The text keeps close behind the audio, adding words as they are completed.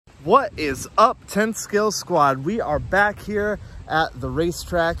What is up, 10th Scale Squad? We are back here at the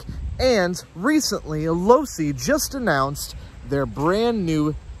racetrack, and recently Losi just announced their brand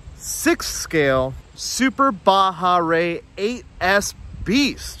new 6th scale Super Baja Ray 8S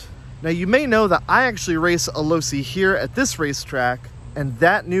Beast. Now you may know that I actually race a Losi here at this racetrack, and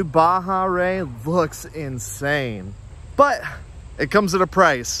that new Baja Ray looks insane. But it comes at a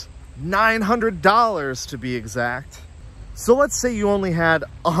price, $900 to be exact. So let's say you only had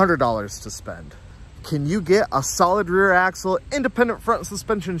 $100 to spend. Can you get a solid rear axle, independent front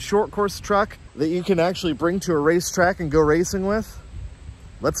suspension short course truck that you can actually bring to a racetrack and go racing with?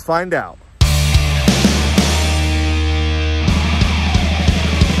 Let's find out.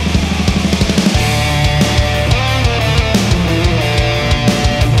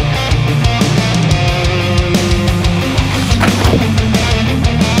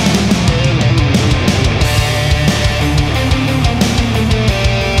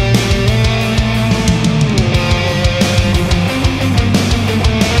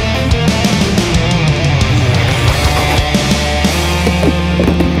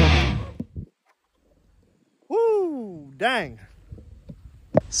 Dang.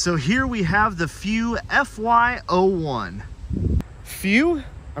 So here we have the Feiyue FY01. Feiyue?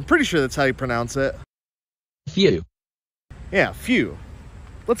 I'm pretty sure that's how you pronounce it. Feiyue. Yeah, Feiyue.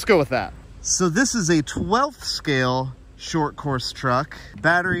 Let's go with that. So this is a 12th scale short course truck.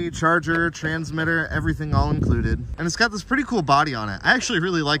 Battery, charger, transmitter, everything all included. And it's got this pretty cool body on it. I actually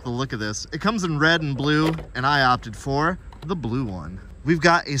really like the look of this. It comes in red and blue, and I opted for the blue one. We've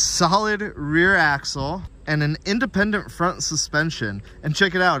got a solid rear axle and an independent front suspension. And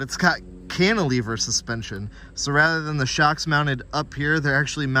check it out, it's got cantilever suspension. So rather than the shocks mounted up here, they're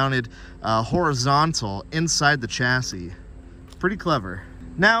actually mounted horizontal inside the chassis. Pretty clever.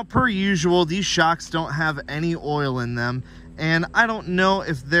 Now, per usual, these shocks don't have any oil in them, and I don't know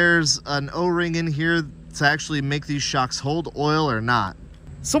if there's an O-ring in here to actually make these shocks hold oil or not.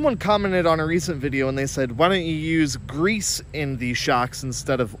 Someone commented on a recent video and they said, why don't you use grease in these shocks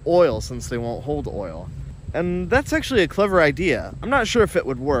instead of oil since they won't hold oil? And that's actually a clever idea. I'm not sure if it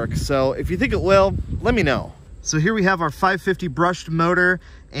would work, so if you think it will, let me know. So here we have our 550 brushed motor,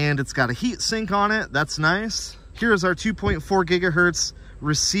 and it's got a heat sink on it. That's nice. Here's our 2.4 gigahertz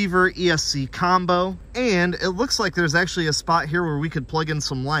receiver ESC combo, and it looks like there's actually a spot here where we could plug in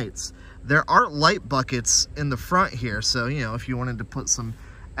some lights. There aren't light buckets in the front here, so you know, if you wanted to put some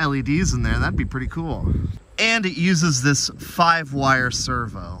LEDs in there, that'd be pretty cool. And it uses this 5-wire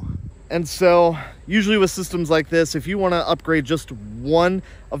servo. And so usually with systems like this, if you want to upgrade just one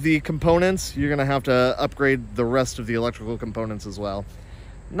of the components, you're going to have to upgrade the rest of the electrical components as well.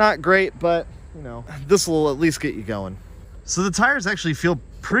 Not great, but you know, this will at least get you going. So the tires actually feel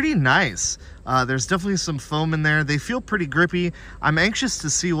pretty nice. There's definitely some foam in there. They feel pretty grippy. I'm anxious to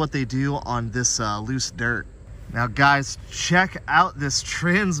see what they do on this loose dirt. Now guys, check out this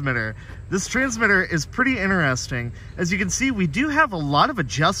transmitter. This transmitter is pretty interesting. As you can see, we do have a lot of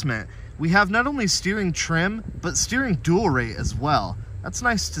adjustment. We have not only steering trim, but steering dual rate as well. That's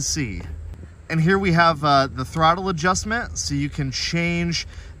nice to see. And here we have the throttle adjustment, so you can change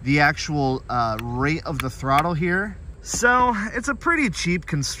the actual rate of the throttle here. So it's a pretty cheap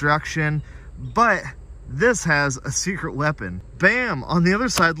construction, but this has a secret weapon. Bam! On the other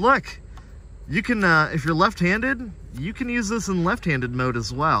side, look. You can, if you're left-handed, you can use this in left-handed mode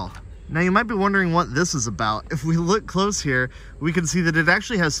as well. Now you might be wondering what this is about. If we look close here, we can see that it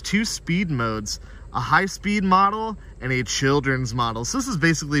actually has 2 speed modes, a high-speed model and a children's model. So this is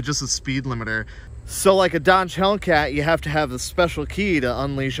basically just a speed limiter. So like a Dodge Hellcat, you have to have a special key to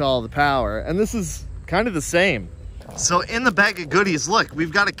unleash all the power. And this is kind of the same. So in the bag of goodies, look,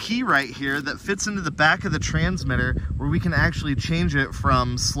 we've got a key right here that fits into the back of the transmitter where we can actually change it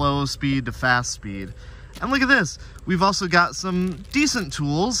from slow speed to fast speed. And look at this, we've also got some decent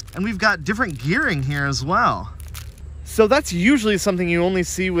tools, and we've got different gearing here as well. So that's usually something you only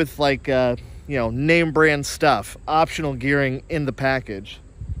see with like, you know, name brand stuff, optional gearing in the package.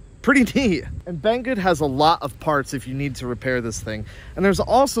 Pretty neat. And Banggood has a lot of parts if you need to repair this thing. And there's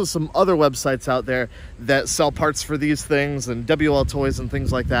also some other websites out there that sell parts for these things, and WL Toys and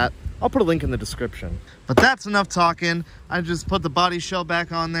things like that. I'll put a link in the description. But that's enough talking. I just put the body shell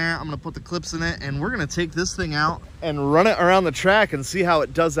back on there. I'm gonna put the clips in it, and we're gonna take this thing out and run it around the track and see how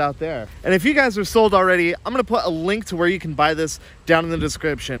it does out there. And if you guys are sold already, I'm gonna put a link to where you can buy this down in the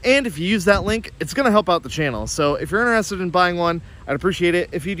description. And if you use that link, it's gonna help out the channel. So if you're interested in buying one, I'd appreciate it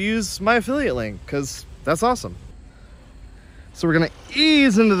if you'd use my affiliate link, because that's awesome. So we're gonna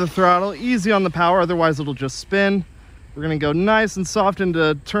ease into the throttle, easy on the power, otherwise it'll just spin. We're gonna go nice and soft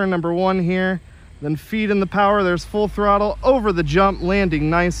into turn number 1 here. then feed in the power. There's full throttle over the jump, landing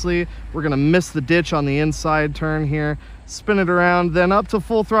nicely. We're gonna miss the ditch on the inside turn here. Spin it around, then up to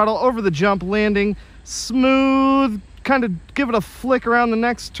full throttle over the jump, landing smooth. Kind of give it a flick around the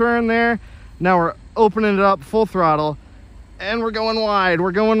next turn there. Now we're opening it up, full throttle, and we're going wide,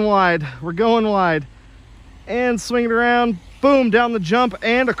 we're going wide, we're going wide. And swing it around, boom, down the jump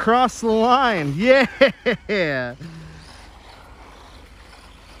and across the line. Yeah!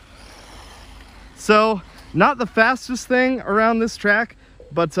 So, not the fastest thing around this track,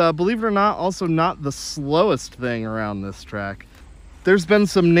 but believe it or not, also not the slowest thing around this track. There's been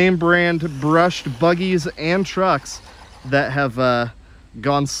some name brand brushed buggies and trucks that have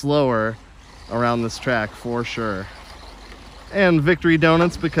gone slower around this track for sure. And victory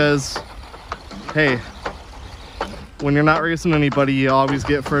donuts because, hey, when you're not racing anybody, you always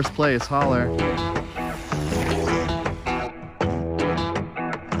get first place. Holler.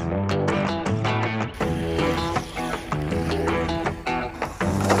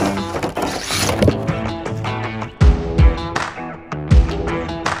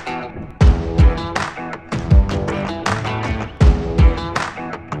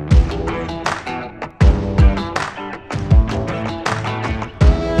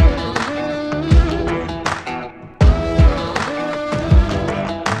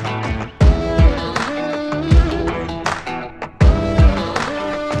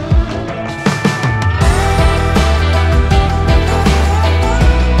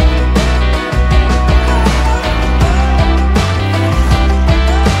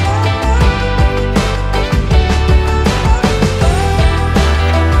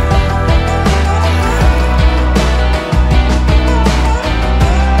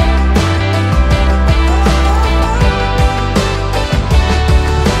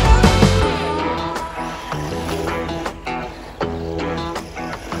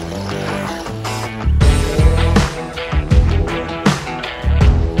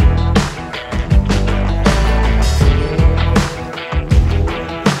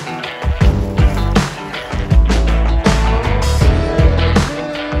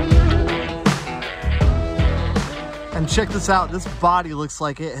 Check this out, this body looks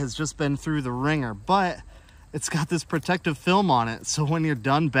like it has just been through the ringer, but it's got this protective film on it, so when you're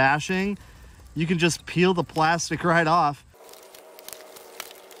done bashing, you can just peel the plastic right off.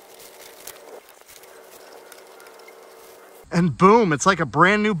 And boom, it's like a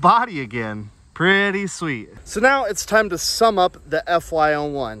brand new body again. Pretty sweet. So now it's time to sum up the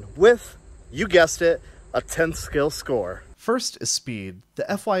FY01 with, you guessed it, a 10th skill score. First is speed. The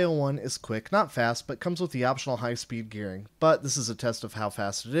FY01 is quick, not fast, but comes with the optional high-speed gearing. But this is a test of how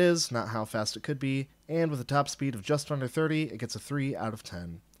fast it is, not how fast it could be, and with a top speed of just under 30, it gets a 3 out of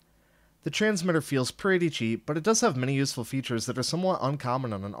 10. The transmitter feels pretty cheap, but it does have many useful features that are somewhat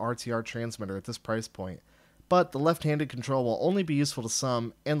uncommon on an RTR transmitter at this price point. But the left-handed control will only be useful to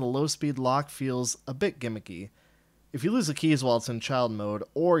some, and the low-speed lock feels a bit gimmicky. If you lose the keys while it's in child mode,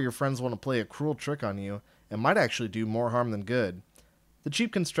 or your friends want to play a cruel trick on you, it might actually do more harm than good. The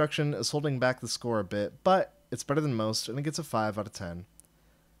cheap construction is holding back the score a bit, but it's better than most, and it gets a 5 out of 10.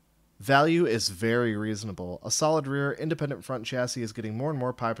 Value is very reasonable. A solid rear, independent front chassis is getting more and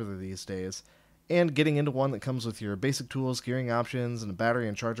more popular these days, and getting into one that comes with your basic tools, gearing options, and a battery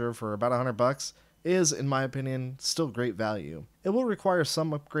and charger for about $100 is, in my opinion, still great value. It will require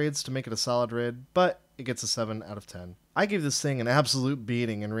some upgrades to make it a solid rid, but it gets a 7 out of 10. I gave this thing an absolute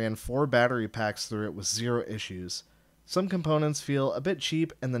beating and ran 4 battery packs through it with 0 issues. Some components feel a bit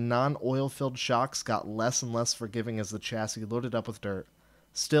cheap, and the non-oil filled shocks got less and less forgiving as the chassis loaded up with dirt.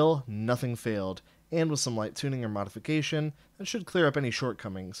 Still, nothing failed, and with some light tuning or modification, that should clear up any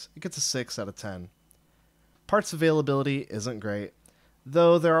shortcomings. It gets a 6 out of 10. Parts availability isn't great,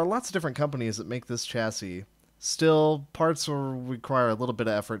 though there are lots of different companies that make this chassis. Still, parts will require a little bit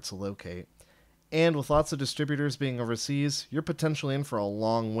of effort to locate. And with lots of distributors being overseas, you're potentially in for a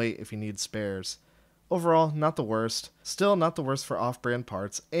long wait if you need spares. Overall, not the worst. Still not the worst for off-brand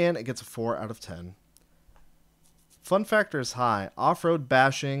parts, and it gets a 4 out of 10. Fun factor is high. Off-road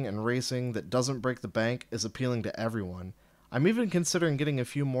bashing and racing that doesn't break the bank is appealing to everyone. I'm even considering getting a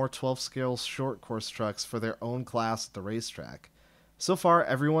few more 12-scale short course trucks for their own class at the racetrack. So far,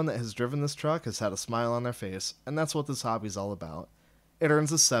 everyone that has driven this truck has had a smile on their face, and that's what this hobby's all about. It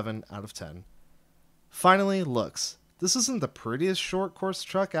earns a 7 out of 10. Finally, looks. This isn't the prettiest short course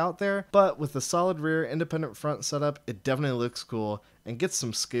truck out there, but with the solid rear, independent front setup, it definitely looks cool and gets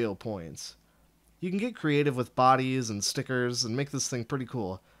some scale points. You can get creative with bodies and stickers and make this thing pretty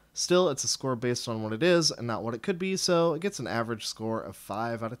cool. Still, it's a score based on what it is and not what it could be, so it gets an average score of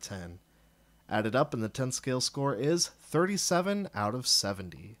 5 out of 10. Added up, and the 10 scale score is 37 out of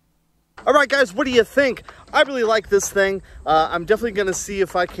 70. All right, guys, what do you think? I really like this thing. I'm definitely gonna see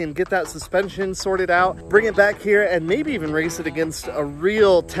if I can get that suspension sorted out, bring it back here, and maybe even race it against a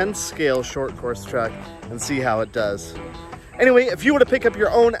real 10th scale short course truck and see how it does. Anyway, if you want to pick up your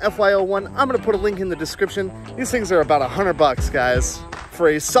own FY01, I'm gonna put a link in the description. These things are about $100, guys, for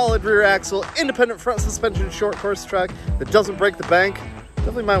a solid rear axle, independent front suspension short course truck that doesn't break the bank.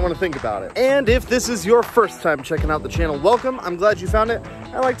 Definitely might want to think about it. And if this is your first time checking out the channel, welcome. I'm glad you found it.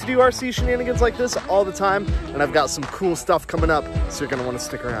 I like to do RC shenanigans like this all the time, and I've got some cool stuff coming up, so you're gonna want to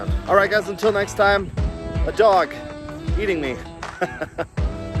stick around. All right, guys, until next time, a dog eating me.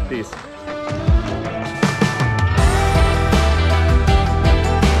 Peace.